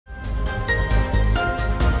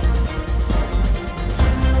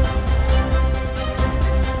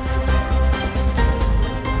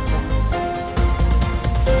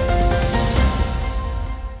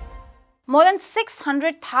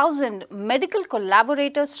600,000 medical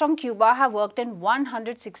collaborators from Cuba have worked in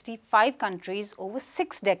 165 countries over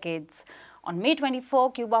 6 decades. On May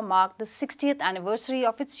 24, Cuba marked the 60th anniversary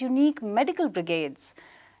of its unique medical brigades.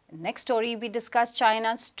 Next story, we discuss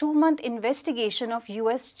China's 2-month investigation of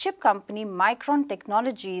US chip company Micron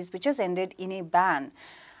Technologies, which has ended in a ban.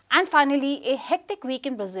 And finally, a hectic week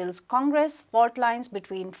in Brazil's Congress, fault lines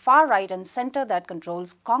between far right and center that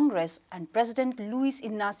controls Congress and President Luiz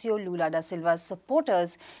Inácio Lula da Silva's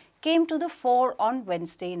supporters came to the fore on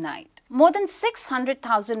Wednesday night. More than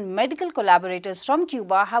 600,000 medical collaborators from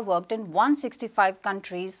Cuba have worked in 165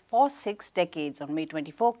 countries for 6 decades. On May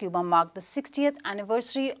 24, Cuba marked the 60th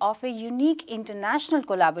anniversary of a unique international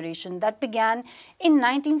collaboration that began in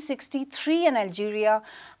 1963 in Algeria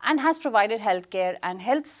and has provided healthcare and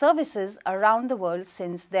health services around the world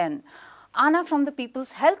since then. Anna from the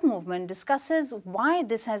People's Health Movement discusses why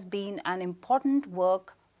this has been an important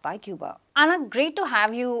work by Cuba. Anna, great to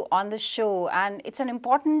have you on the show, and it's an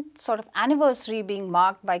important sort of anniversary being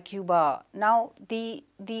marked by Cuba. Now, the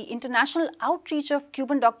international outreach of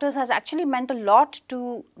Cuban doctors has actually meant a lot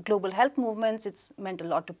to global health movements. It's meant a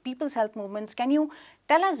lot to people's health movements. Can you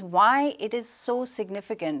tell us why it is so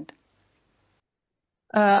significant?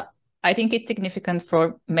 I think it's significant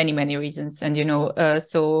for many, many reasons. And,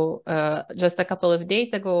 just a couple of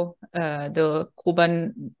days ago, the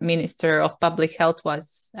Cuban Minister of Public Health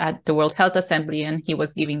was at the World Health Assembly, and he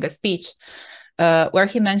was giving a speech where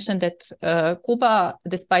he mentioned that Cuba,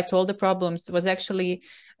 despite all the problems, was actually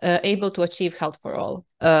able to achieve health for all.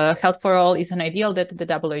 Health for all is an ideal that the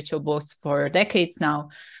WHO boasts for decades now,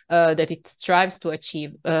 that it strives to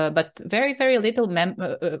achieve, but very,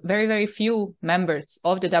 very few members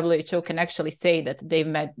of the WHO can actually say that they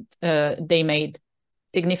made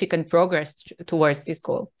significant progress towards this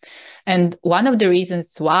goal. And one of the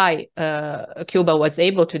reasons why Cuba was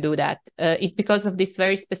able to do that is because of this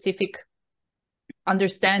very specific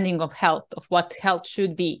understanding of health, of what health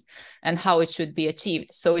should be and how it should be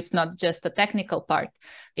achieved. So it's not just a technical part,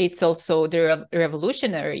 it's also the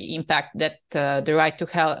revolutionary impact that the right to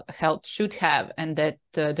health should have, and that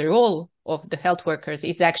the role of the health workers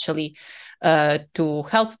is actually to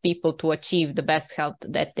help people to achieve the best health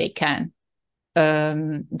that they can.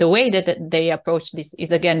 The way that they approach this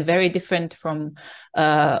is again very different from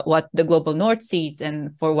what the global north sees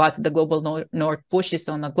and for what the global north pushes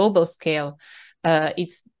on a global scale.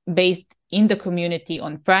 It's based in the community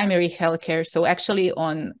on primary healthcare, so actually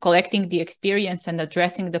on collecting the experience and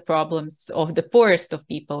addressing the problems of the poorest of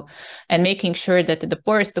people and making sure that the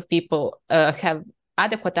poorest of people have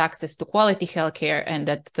adequate access to quality healthcare, and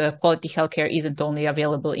that quality healthcare isn't only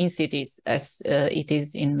available in cities as it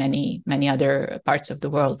is in many, many other parts of the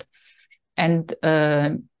world. And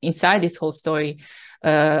inside this whole story,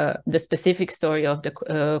 the specific story of the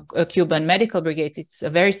Cuban medical brigades is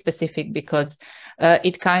very specific because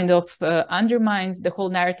it kind of undermines the whole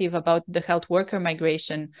narrative about the health worker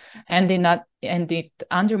migration, and it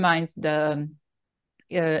undermines the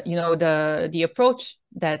approach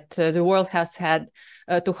that the world has had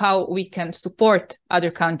to how we can support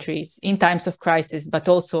other countries in times of crisis, but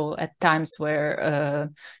also at times where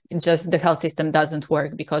just the health system doesn't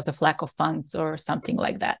work because of lack of funds or something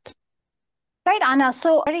like that. Right, Anna.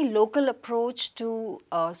 So, a very local approach to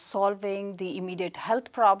solving the immediate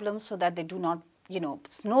health problems so that they do not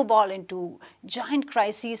snowball into giant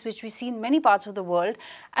crises, which we see in many parts of the world,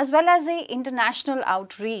 as well as a international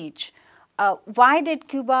outreach. Why did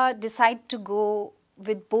Cuba decide to go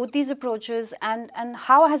with both these approaches, and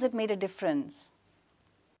how has it made a difference?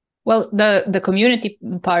 Well, the community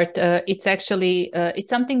part, it's actually, it's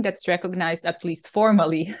something that's recognized, at least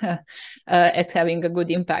formally, as having a good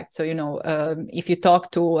impact. So, if you talk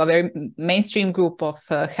to a very mainstream group of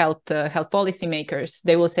health policy makers,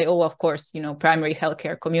 they will say, oh, of course, primary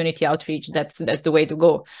healthcare, community outreach, that's the way to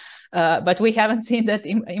go. But we haven't seen that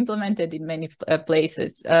implemented in many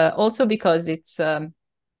places. Also because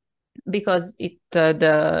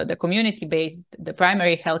the community-based, the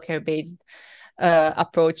primary healthcare-based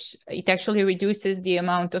approach, it actually reduces the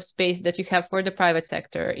amount of space that you have for the private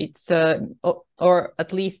sector. It's or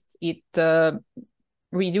at least it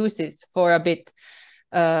reduces for a bit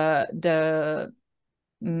the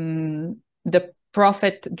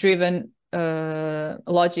profit-driven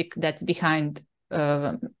logic that's behind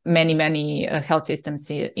many health systems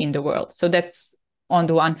in the world. So that's on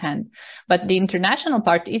the one hand, but the international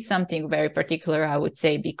part is something very particular, I would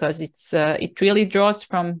say, because it really draws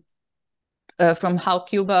from from how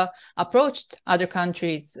Cuba approached other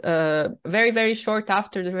countries very, very short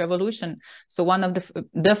after the revolution. So one of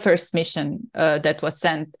the first mission that was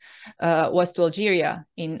sent was to Algeria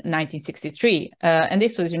in 1963. And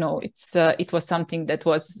this was, it was something that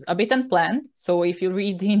was a bit unplanned. So if you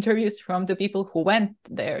read the interviews from the people who went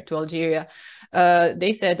there to Algeria,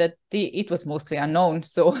 they said that it was mostly unknown.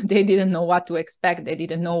 So they didn't know what to expect. They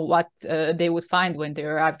didn't know what they would find when they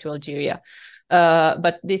arrived to Algeria.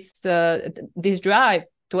 But this drive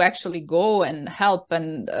to actually go and help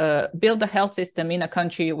and build a health system in a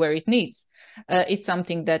country where it needs, it's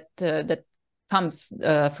something that comes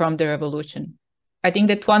from the revolution. I think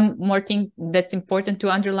that one more thing that's important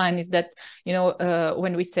to underline is that,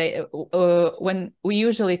 when we say, when we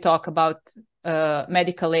usually talk about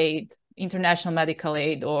medical aid, international medical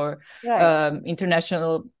aid, or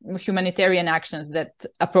international humanitarian actions that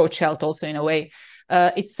approach health also in a way,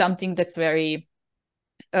 it's something that's very,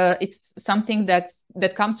 it's something that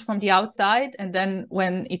comes from the outside, and then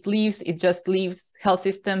when it leaves, it just leaves health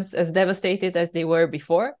systems as devastated as they were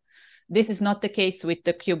before. This is not the case with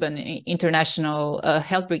the Cuban international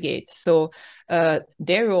health brigades. So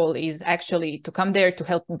their role is actually to come there to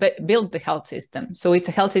help build the health system. So it's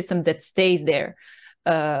a health system that stays there.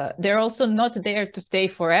 They're also not there to stay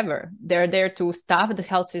forever. They're there to staff the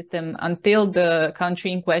health system until the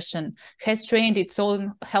country in question has trained its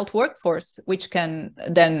own health workforce, which can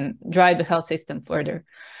then drive the health system further.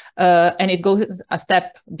 And it goes a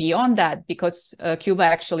step beyond that, because Cuba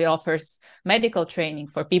actually offers medical training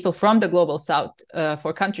for people from the global south,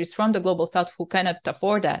 for countries from the global south who cannot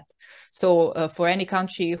afford that. So for any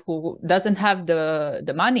country who doesn't have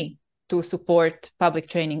the money to support public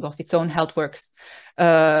training of its own health workers,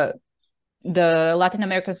 the Latin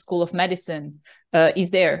American School of Medicine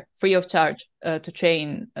is there free of charge to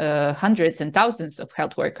train hundreds and thousands of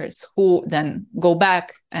health workers who then go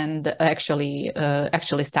back and actually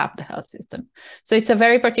staff the health system. So it's a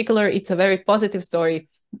very positive story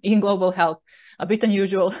in global health, a bit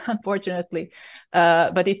unusual, unfortunately,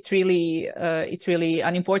 but it's really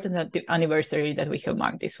an important anniversary that we have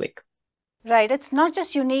marked this week. Right. It's not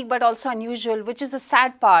just unique, but also unusual, which is the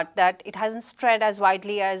sad part, that it hasn't spread as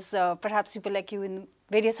widely as perhaps people like you in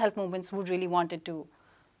various health movements would really want it to.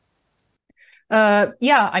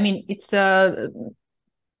 Yeah, I mean,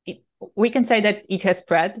 we can say that it has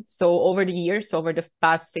spread. So over the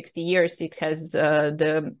past 60 years, it has,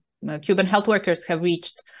 the Cuban health workers have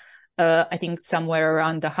reached, I think, somewhere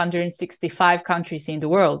around 165 countries in the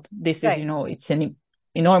world. This is, it's an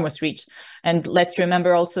enormous reach. And let's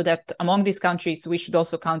remember also that among these countries, we should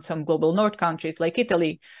also count some global north countries like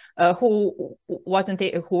Italy, who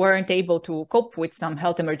weren't able to cope with some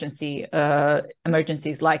health emergencies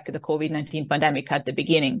like the COVID-19 pandemic at the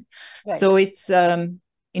beginning. Right. So it's in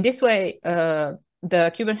this way,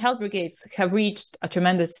 the Cuban health brigades have reached a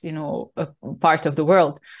tremendous, part of the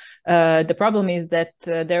world. The problem is that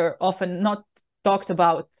they're often not talked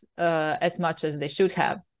about as much as they should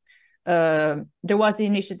have. There was the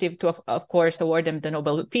initiative to, of course, award them the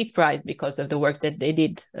Nobel Peace Prize because of the work that they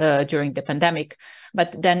did during the pandemic.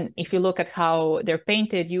 But then if you look at how they're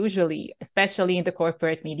painted, usually, especially in the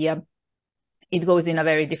corporate media, it goes in a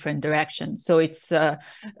very different direction. So it's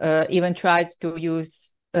even tried to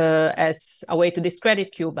use as a way to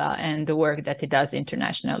discredit Cuba and the work that it does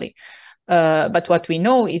internationally. But what we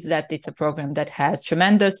know is that it's a program that has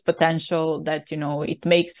tremendous potential, that, it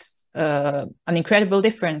makes an incredible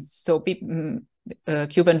difference. So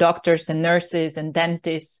Cuban doctors and nurses and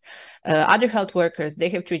dentists, other health workers, they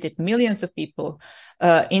have treated millions of people.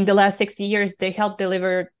 In the last 60 years, they helped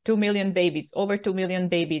deliver 2 million babies. Over 2 million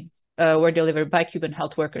babies were delivered by Cuban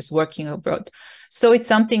health workers working abroad. So it's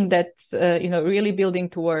something that's, really building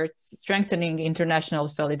towards strengthening international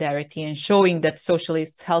solidarity and showing that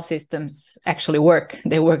socialist health systems actually work.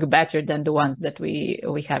 They work better than the ones that we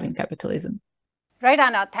have in capitalism. Right,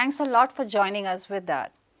 Anna. Thanks a lot for joining us with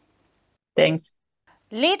that. Thanks.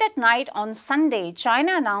 Late at night on Sunday,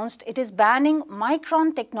 China announced it is banning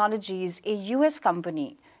Micron Technologies, a US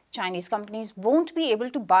company. Chinese companies won't be able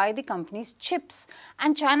to buy the company's chips,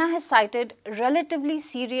 and China has cited relatively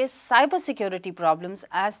serious cybersecurity problems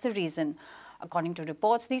as the reason. According to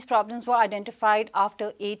reports, these problems were identified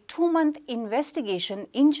after a 2-month investigation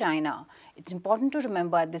in China. It's important to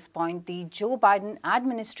remember at this point the Joe Biden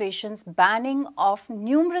administration's banning of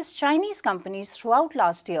numerous Chinese companies throughout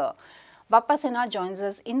last year. Bappa Sinha joins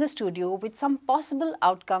us in the studio with some possible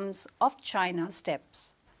outcomes of China's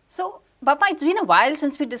steps. So, Bappa, it's been a while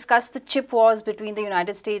since we discussed the chip wars between the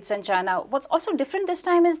United States and China. What's also different this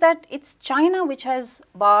time is that it's China which has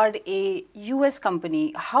barred a US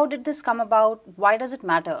company. How did this come about? Why does it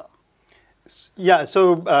matter? Yeah,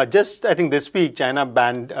 so just I think this week China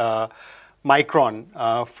banned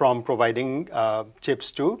Micron from providing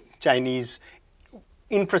chips to Chinese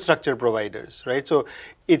infrastructure providers, right? So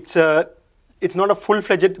it's not a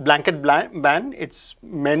full-fledged blanket ban. It's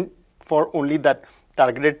meant for only that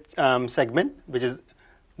targeted segment, which is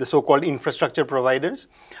the so-called infrastructure providers.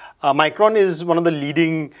 Micron is one of the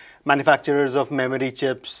leading manufacturers of memory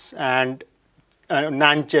chips and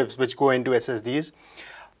NAND chips, which go into SSDs.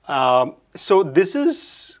 So this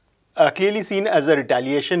is clearly seen as a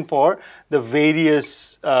retaliation for the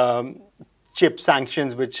various chip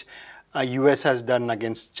sanctions which US has done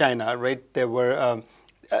against China, right? There were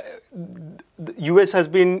the US has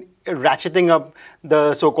been ratcheting up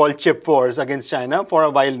the so-called chip wars against China for a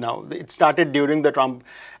while now. It started during the Trump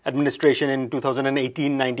administration in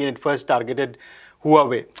 2018-19. It first targeted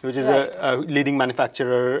Huawei, which is a leading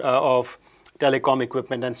manufacturer of telecom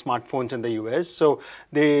equipment and smartphones in the US. So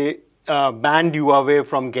they banned Huawei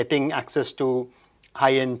from getting access to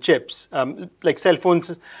high-end chips. Like cell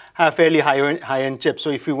phones have fairly high-end chips.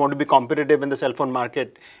 So if you want to be competitive in the cell phone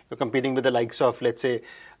market, you're competing with the likes of, let's say,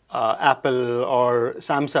 Apple or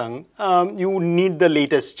Samsung, you need the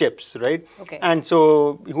latest chips, right? Okay. And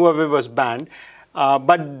so Huawei was banned.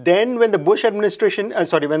 But then when the Bush administration,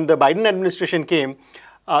 when the Biden administration came,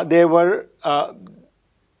 there were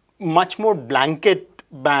much more blanket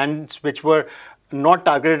bans which were not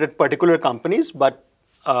targeted at particular companies, but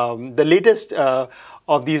the latest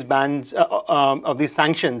of these bans, of these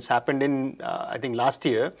sanctions happened in, I think, last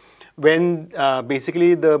year, when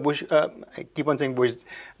basically the Bush, I keep on saying Bush,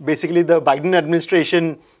 basically the Biden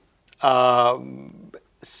administration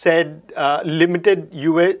said limited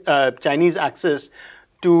Chinese access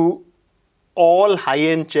to all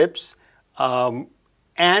high-end chips and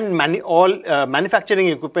all manufacturing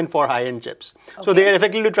equipment for high-end chips. Okay. So they are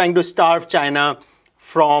effectively trying to starve China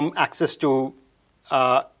from access to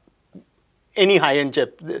any high-end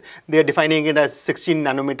chip. They are defining it as 16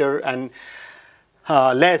 nanometer and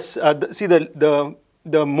less. See, the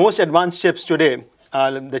most advanced chips today,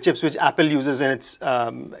 the chips which Apple uses in its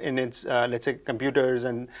let's say computers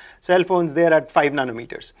and cell phones, they are at 5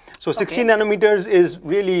 nanometers. So 16 nanometers is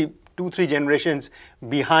really 2-3 generations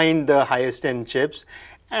behind the highest end chips.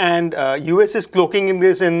 And US is cloaking in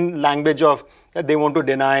this in language of that they want to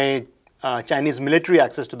deny Chinese military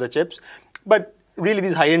access to the chips. But really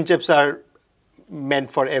these high-end chips are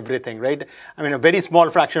meant for everything, right? I mean, a very small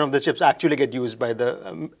fraction of the chips actually get used by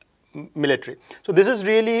the military. So this is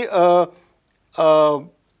really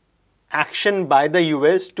action by the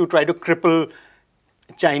US to try to cripple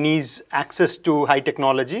Chinese access to high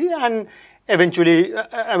technology, and eventually,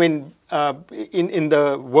 I mean, in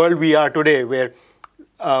the world we are today, where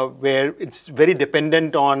it's very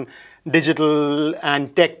dependent on digital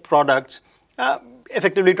and tech products,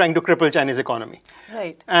 effectively trying to cripple Chinese economy.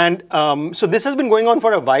 Right. And so this has been going on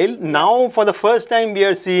for a while. Now, for the first time, we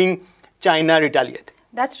are seeing China retaliate.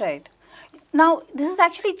 That's right. Now, this is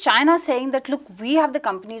actually China saying that, look, we have the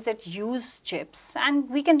companies that use chips and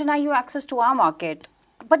we can deny you access to our market.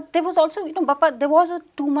 But there was also, Bappa, there was a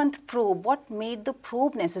 2-month probe. What made the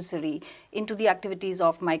probe necessary into the activities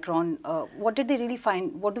of Micron? What did they really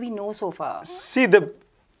find? What do we know so far? See,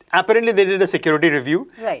 apparently they did a security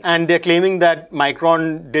review, right, and they're claiming that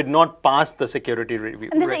Micron did not pass the security review.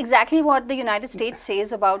 And this is exactly what the United States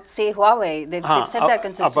says about, say, Huawei. They've said that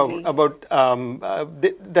consistently.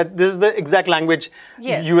 This is the exact language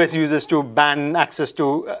US uses to ban access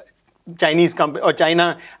to Chinese companies, or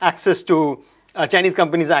China access to Chinese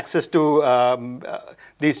companies' access to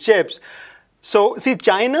these chips. So, see,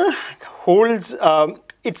 China holds.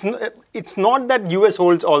 It's not that US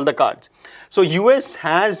holds all the cards. So US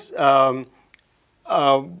has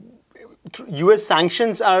US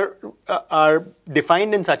sanctions are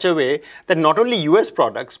defined in such a way that not only US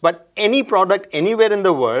products, but any product anywhere in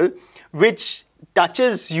the world which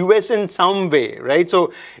touches US in some way, right?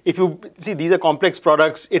 So if you see, these are complex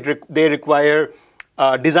products. They require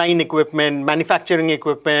design equipment, manufacturing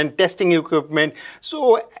equipment, testing equipment.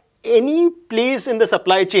 So any place in the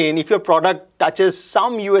supply chain, if your product touches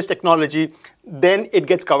some US technology, then it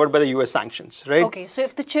gets covered by the US sanctions, right? Okay, so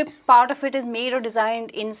if the chip part of it is made or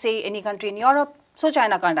designed in, say, any country in Europe, so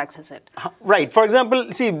China can't access it. Right. For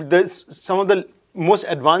example, see, some of the most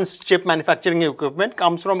advanced chip manufacturing equipment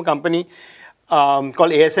comes from a company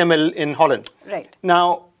called ASML in Holland. Right.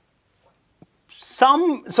 Now,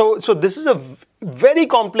 so this is a very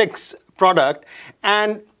complex product,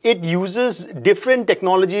 and it uses different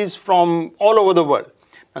technologies from all over the world.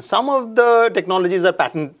 Now, some of the technologies are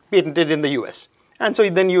patented in the US. And so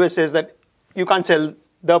then US says that you can't sell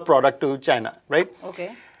the product to China, right?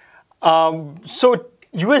 Okay. So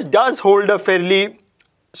US does hold a fairly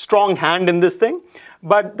strong hand in this thing,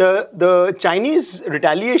 but the Chinese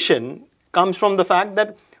retaliation comes from the fact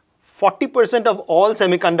that 40% of all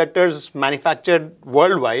semiconductors manufactured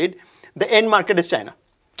worldwide, the end market is China.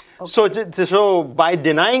 Okay. So by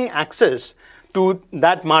denying access to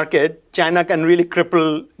that market, China can really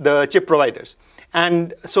cripple the chip providers.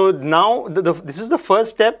 And so now this is the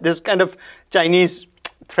first step, this kind of Chinese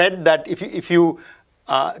threat that if you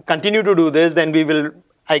continue to do this, then we will,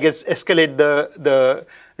 I guess, escalate the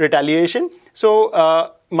retaliation. So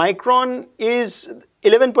Micron is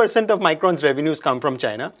 11% of Micron's revenues come from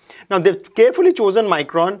China. Now they've carefully chosen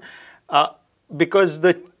Micron because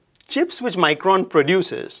the chips which Micron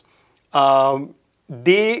produces,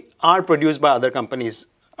 they are produced by other companies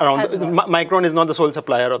around. Micron is not the sole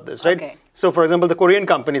supplier of this, right? Okay. So for example, the Korean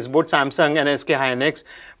companies, both Samsung and SK Hynix,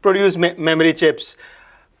 produce memory chips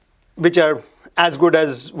which are as good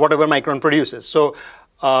as whatever Micron produces. So,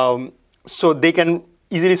 so they can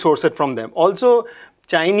easily source it from them. Also,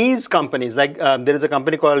 Chinese companies, like there is a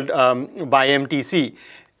company called YMTC,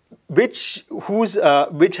 which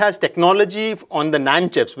has technology on the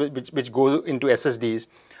NAND chips, which go into SSDs,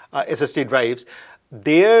 SSD drives.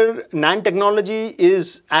 Their NAND technology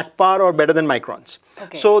is at par or better than Micron's.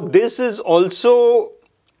 Okay. So this is also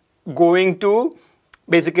going to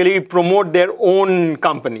basically promote their own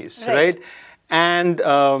companies, right? And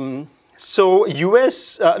so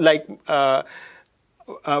US, for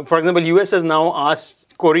example, US has now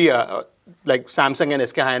asked Korea, like Samsung and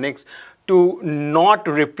SK Hynix, to not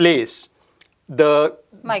replace the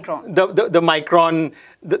Micron. The Micron,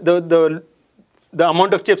 the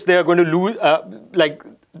amount of chips they are going to lose, like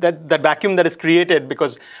that vacuum that is created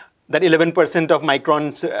because that 11% of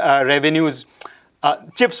Micron's revenues,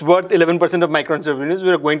 chips worth 11% of Micron's revenues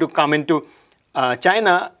were going to come into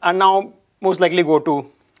China and now most likely go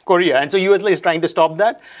to Korea. And so US is trying to stop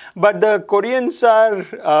that. But the Koreans are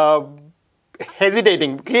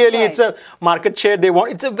hesitating. Clearly, it's a market share they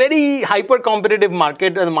want. It's a very hyper-competitive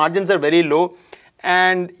market. The margins are very low.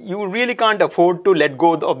 And you really can't afford to let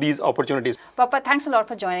go of these opportunities. Papa, thanks a lot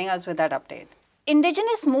for joining us with that update.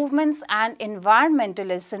 Indigenous movements and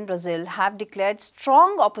environmentalists in Brazil have declared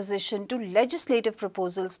strong opposition to legislative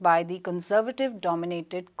proposals by the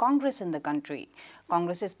conservative-dominated Congress in the country.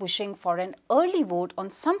 Congress is pushing for an early vote on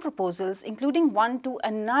some proposals, including one to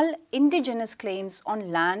annul indigenous claims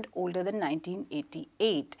on land older than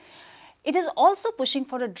 1988. It is also pushing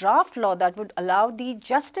for a draft law that would allow the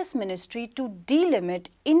Justice Ministry to delimit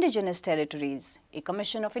indigenous territories. A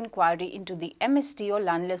commission of inquiry into the MST or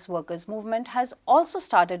landless workers movement has also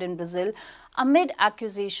started in Brazil amid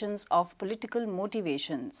accusations of political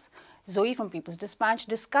motivations. Zoe from People's Dispatch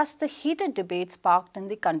discussed the heated debate sparked in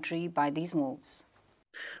the country by these moves.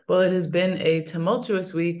 Well, it has been a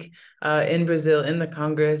tumultuous week in Brazil, in the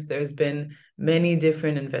Congress. There's been many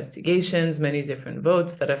different investigations, many different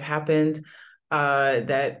votes that have happened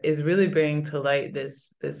that is really bringing to light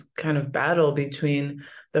this kind of battle between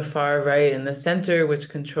the far right and the center, which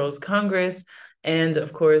controls Congress, and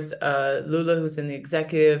of course, Lula, who's in the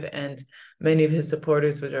executive, and many of his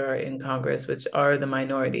supporters, which are in Congress, which are the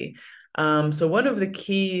minority. So one of the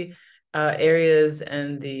key areas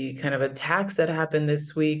and the kind of attacks that happened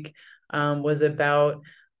this week was about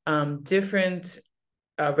different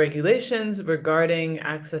regulations regarding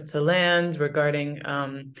access to land, regarding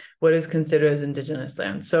what is considered as indigenous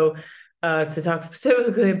land. So to talk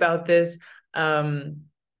specifically about this,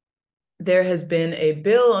 there has been a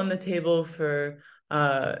bill on the table for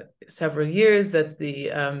several years. That's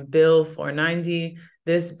the Bill 490.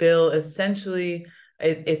 This bill essentially,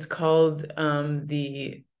 it's called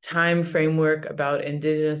the time framework about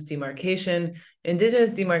indigenous demarcation.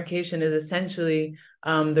 Indigenous demarcation is essentially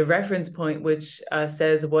the reference point which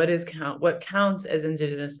says what counts as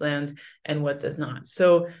indigenous land and what does not.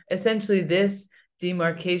 So essentially this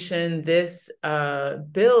demarcation, this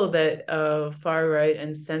bill that far right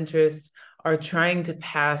and centrists are trying to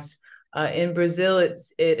pass in Brazil, it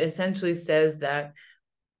essentially says that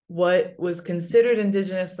what was considered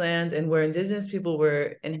indigenous land and where indigenous people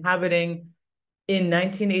were inhabiting in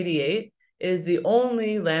 1988 is the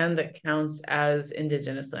only land that counts as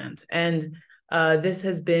indigenous land. And this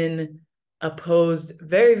has been opposed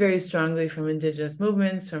very, very strongly from indigenous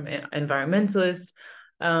movements, from environmentalists.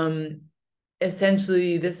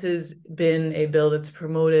 Essentially, this has been a bill that's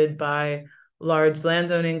promoted by large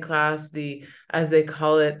landowning class, as they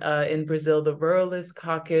call it in Brazil, the Ruralist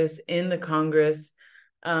Caucus in the Congress.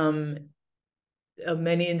 Many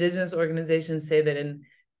indigenous organizations say that in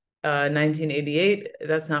 1988,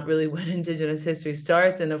 that's not really when indigenous history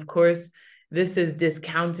starts. And of course, this is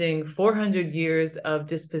discounting 400 years of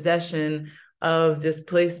dispossession of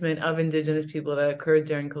displacement of indigenous people that occurred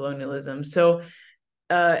during colonialism. So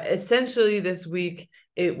essentially this week,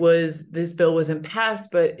 this bill wasn't passed,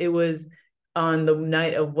 but it was on the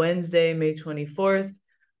night of Wednesday, May 24th,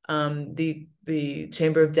 the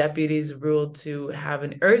Chamber of Deputies ruled to have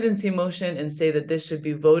an urgency motion and say that this should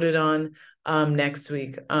be voted on next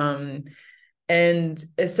week. And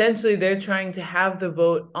essentially, they're trying to have the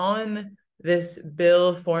vote on this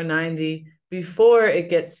Bill 490 before it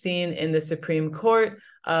gets seen in the Supreme Court,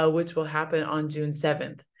 which will happen on June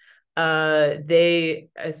 7th. They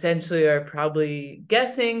essentially are probably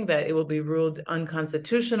guessing that it will be ruled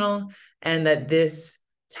unconstitutional and that this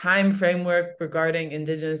time framework regarding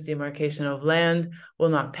indigenous demarcation of land will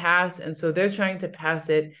not pass. And so they're trying to pass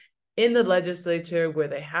it in the legislature where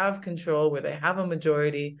they have control, where they have a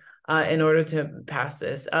majority, in order to pass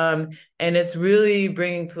this. And it's really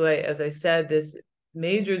bringing to light, as I said, this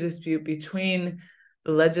major dispute between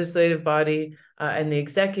the legislative body and the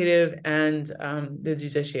executive and the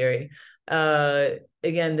judiciary.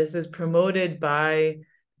 Again, this is promoted by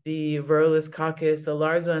the Ruralist Caucus, the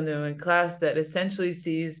large landowning class that essentially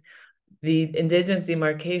sees the indigenous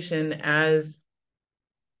demarcation as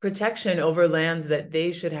protection over land that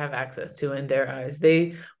they should have access to in their eyes.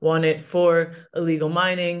 They want it for illegal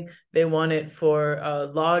mining, they want it for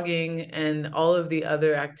logging and all of the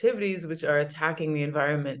other activities which are attacking the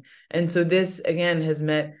environment. And so this, again, has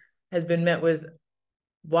been met with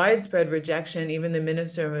widespread rejection. Even the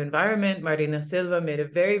Minister of Environment, Marina Silva, made a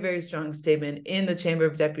very, very strong statement in the Chamber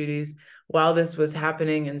of Deputies while this was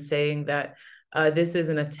happening and saying that this is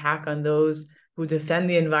an attack on those who defend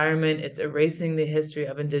the environment. It's erasing the history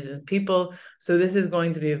of indigenous people. So this is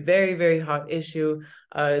going to be a very, very hot issue.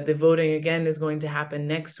 The voting, again, is going to happen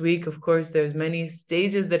next week. Of course, there's many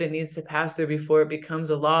stages that it needs to pass through before it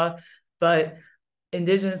becomes a law, but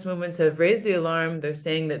indigenous movements have raised the alarm. They're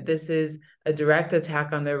saying that this is a direct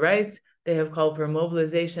attack on their rights. They have called for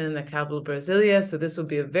mobilization in the capital, Brasilia. So this will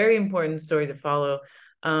be a very important story to follow.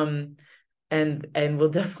 And we'll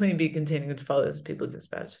definitely be continuing to follow this People's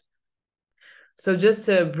Dispatch. So just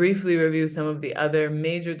to briefly review some of the other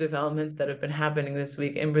major developments that have been happening this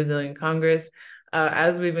week in Brazilian Congress,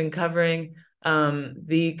 as we've been covering,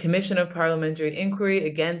 the Commission of Parliamentary Inquiry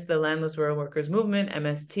against the Landless Rural Workers Movement,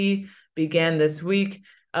 MST, began this week.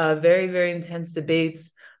 Very, very intense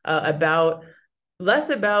debates less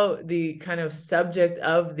about the kind of subject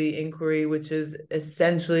of the inquiry, which is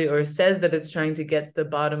essentially, or says that it's trying to get to the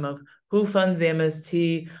bottom of who funds the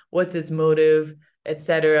MST, what's its motive,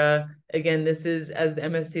 etc. Again, this is, as the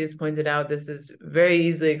MST has pointed out, this is very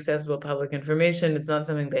easily accessible public information. It's not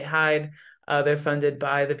something they hide. They're funded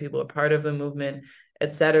by the people who are part of the movement,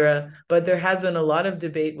 etc. But there has been a lot of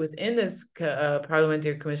debate within this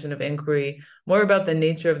Parliamentary Commission of Inquiry, more about the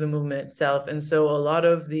nature of the movement itself. And so a lot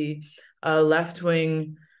of the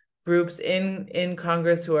left-wing groups in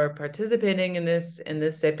Congress who are participating in this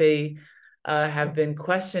CPI have been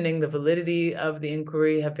questioning the validity of the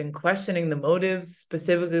inquiry, have been questioning the motives,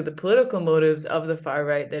 specifically the political motives of the far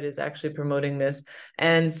right that is actually promoting this.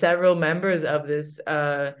 And several members of this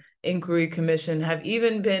inquiry commission have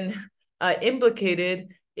even been implicated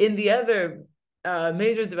in the other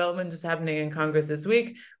major development that's happening in Congress this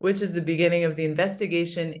week, which is the beginning of the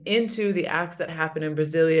investigation into the acts that happened in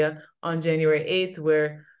Brasilia on January 8th,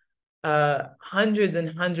 where hundreds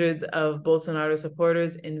and hundreds of Bolsonaro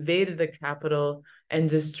supporters invaded the Capitol and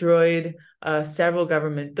destroyed several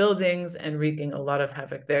government buildings and wreaking a lot of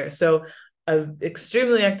havoc there. So an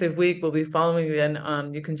extremely active week. We'll be following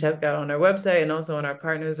again. You can check out on our website and also on our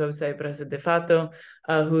partner's website, Brasil de Fato,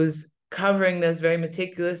 who's covering this very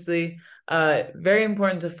meticulously. Very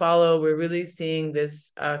important to follow. We're really seeing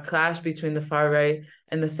this clash between the far right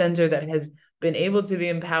and the center that has been able to be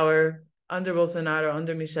in power under Bolsonaro,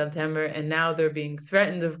 under Michel Temer, and now they're being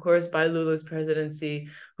threatened, of course, by Lula's presidency,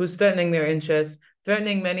 who's threatening their interests,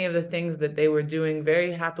 threatening many of the things that they were doing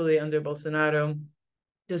very happily under Bolsonaro,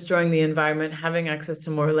 destroying the environment, having access to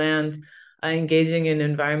more land, engaging in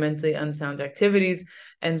environmentally unsound activities.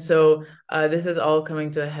 And so this is all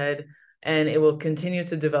coming to a head, and it will continue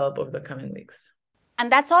to develop over the coming weeks.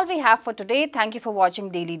 And that's all we have for today. Thank you for watching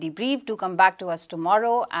Daily Debrief. Do come back to us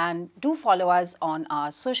tomorrow and do follow us on our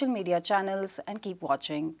social media channels and keep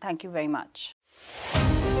watching. Thank you very much.